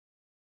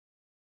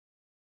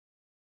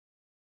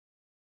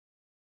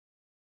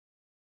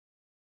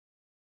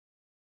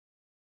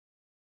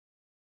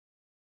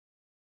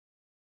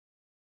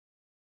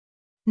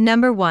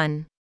Number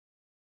 1.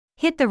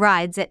 Hit the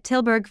rides at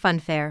Tilburg Fun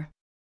Fair.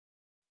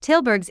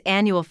 Tilburg's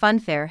annual fun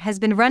fair has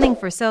been running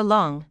for so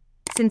long,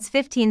 since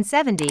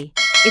 1570,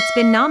 it's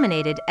been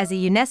nominated as a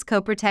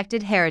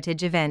UNESCO-protected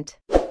heritage event.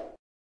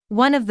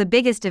 One of the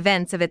biggest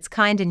events of its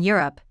kind in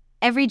Europe,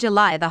 every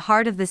July the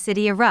heart of the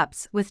city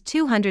erupts with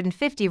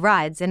 250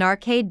 rides and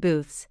arcade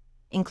booths,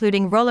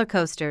 including roller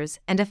coasters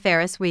and a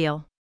Ferris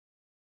wheel.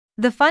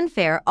 The fun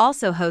fair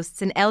also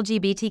hosts an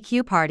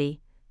LGBTQ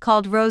party,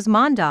 called Rose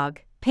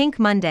Mondag, Pink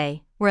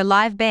Monday, where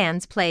live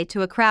bands play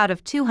to a crowd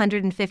of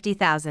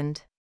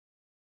 250,000.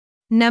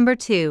 Number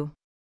 2.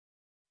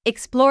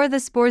 Explore the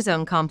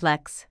Spoorzone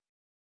complex.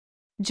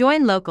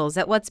 Join locals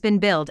at what's been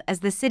billed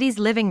as the city's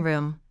living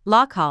room,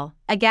 Lockhall,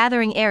 a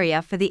gathering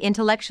area for the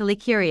intellectually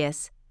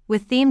curious,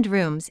 with themed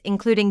rooms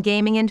including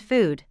gaming and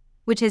food,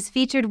 which has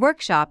featured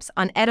workshops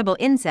on edible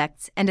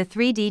insects and a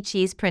 3D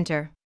cheese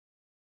printer.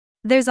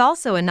 There's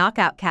also a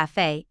knockout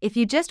cafe if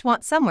you just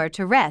want somewhere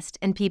to rest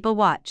and people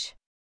watch.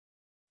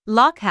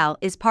 Lockhall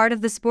is part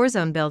of the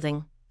Spoorzone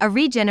building, a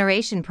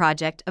regeneration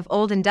project of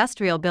old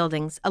industrial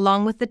buildings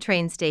along with the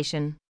train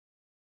station.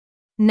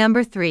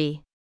 Number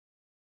 3.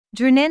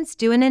 Drunens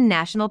Duinen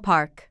National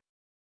Park.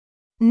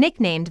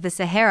 Nicknamed the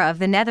Sahara of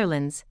the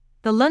Netherlands,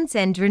 the Lunds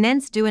en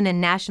Drunens Duinen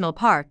National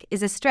Park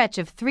is a stretch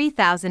of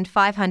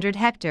 3,500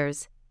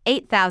 hectares,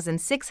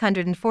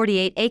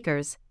 8,648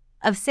 acres,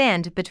 of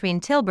sand between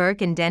Tilburg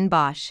and Den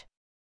Bosch.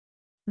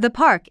 The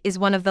park is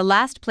one of the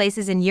last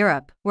places in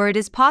Europe where it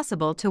is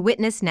possible to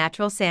witness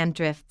natural sand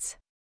drifts.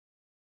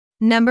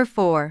 Number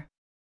 4.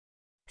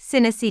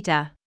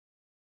 Cinecita.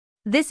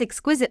 This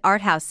exquisite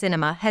art house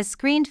cinema has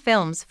screened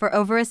films for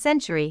over a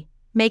century,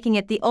 making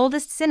it the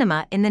oldest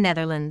cinema in the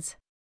Netherlands.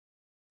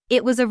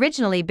 It was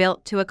originally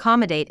built to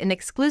accommodate an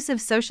exclusive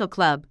social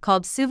club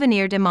called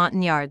Souvenir de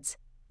Montagnards,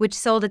 which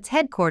sold its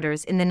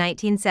headquarters in the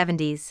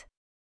 1970s.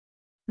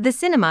 The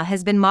cinema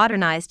has been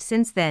modernized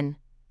since then,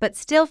 but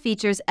still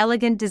features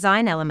elegant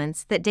design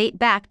elements that date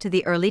back to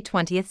the early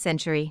 20th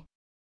century.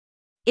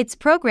 Its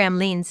program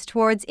leans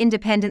towards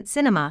independent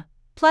cinema,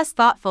 plus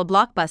thoughtful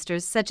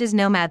blockbusters such as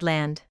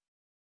Nomadland.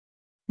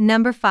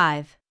 Number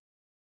 5.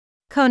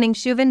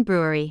 Koningshoven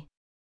Brewery.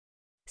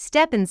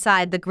 Step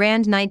inside the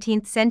grand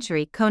 19th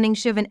century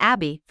Koningshoven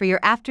Abbey for your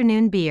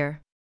afternoon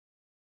beer.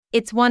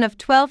 It's one of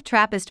 12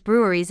 Trappist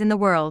breweries in the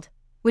world,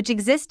 which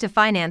exist to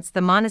finance the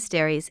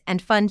monasteries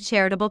and fund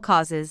charitable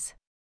causes.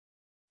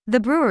 The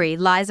brewery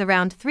lies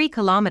around 3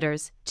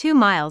 kilometers, 2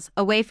 miles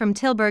away from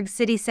Tilburg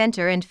city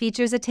center and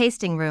features a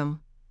tasting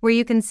room, where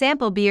you can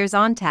sample beers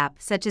on tap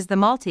such as the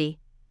malty,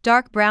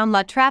 dark brown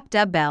La Trappe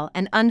Dubbel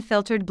and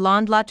unfiltered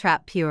blonde La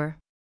Trappe Pure.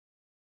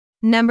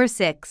 Number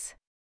 6.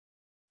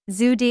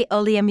 Zoo de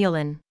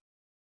Oliemolen.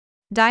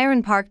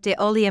 Dierenpark de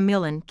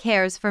Oliemolen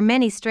cares for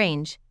many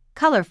strange,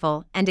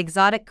 colorful and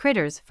exotic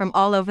critters from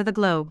all over the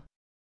globe.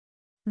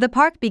 The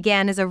park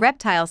began as a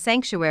reptile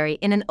sanctuary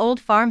in an old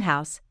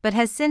farmhouse but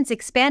has since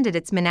expanded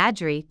its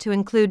menagerie to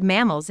include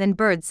mammals and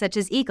birds such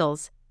as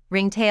eagles,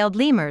 ring-tailed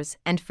lemurs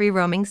and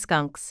free-roaming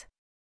skunks.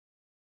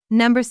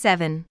 Number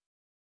 7.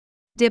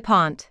 De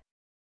Pont.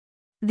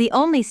 The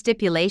only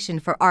stipulation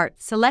for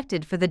art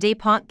selected for the De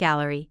Pont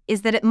Gallery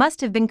is that it must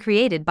have been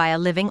created by a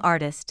living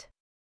artist.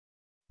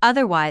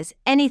 Otherwise,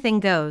 anything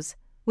goes,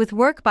 with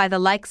work by the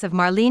likes of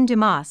Marlene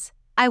Dumas,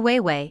 Ai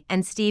Weiwei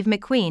and Steve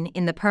McQueen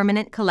in the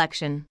permanent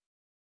collection.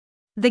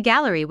 The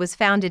gallery was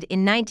founded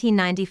in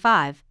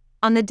 1995,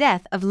 on the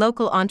death of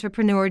local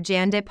entrepreneur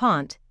Jan De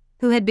Pont,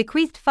 who had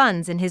bequeathed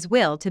funds in his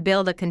will to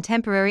build a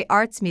contemporary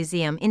arts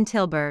museum in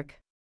Tilburg.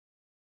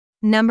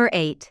 Number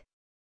 8.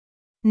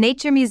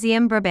 Nature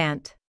Museum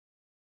Brabant.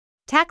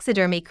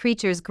 Taxidermy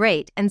creatures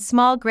great and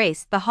small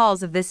grace the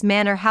halls of this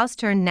manor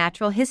house-turned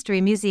natural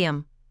history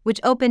museum, which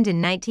opened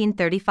in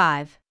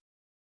 1935.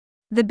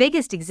 The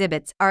biggest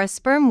exhibits are a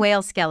sperm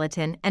whale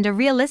skeleton and a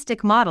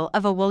realistic model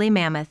of a woolly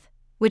mammoth,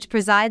 which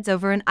presides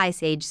over an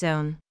ice age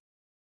zone.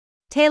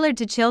 Tailored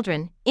to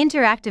children,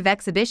 interactive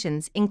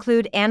exhibitions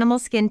include animal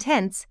skin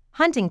tents,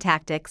 hunting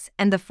tactics,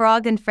 and the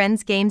Frog and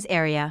Friends Games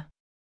area.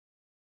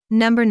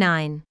 Number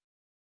 9.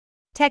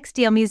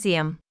 Textile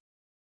Museum.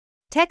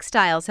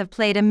 Textiles have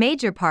played a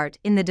major part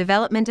in the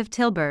development of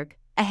Tilburg,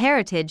 a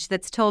heritage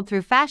that's told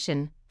through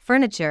fashion,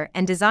 furniture,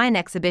 and design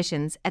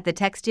exhibitions at the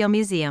Textile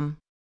Museum.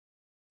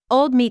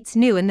 Old meets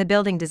new in the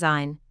building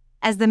design,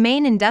 as the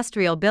main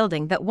industrial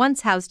building that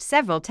once housed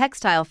several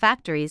textile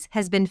factories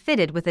has been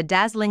fitted with a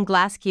dazzling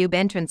glass cube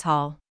entrance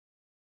hall.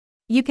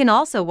 You can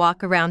also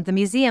walk around the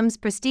museum's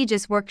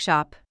prestigious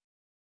workshop.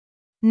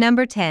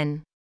 Number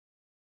 10.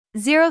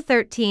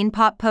 013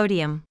 Pop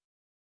Podium.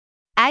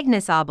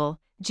 Agnes Obel,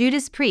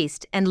 Judas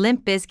Priest and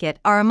Limp Bizkit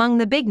are among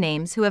the big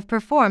names who have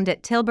performed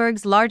at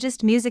Tilburg's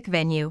largest music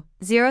venue,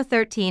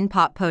 013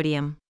 Pop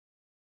Podium.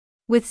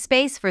 With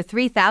space for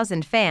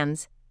 3,000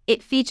 fans,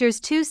 it features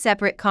 2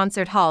 separate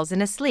concert halls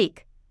in a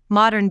sleek,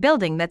 modern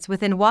building that's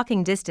within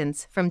walking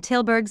distance from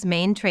Tilburg's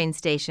main train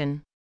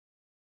station.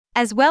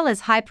 As well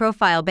as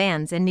high-profile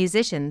bands and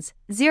musicians,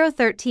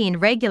 013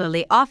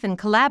 regularly often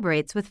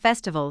collaborates with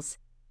festivals,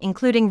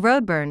 including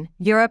Roadburn,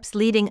 Europe's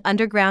leading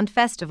underground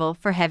festival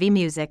for heavy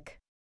music.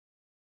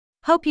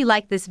 Hope you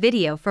like this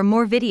video. For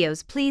more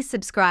videos, please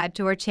subscribe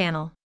to our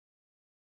channel.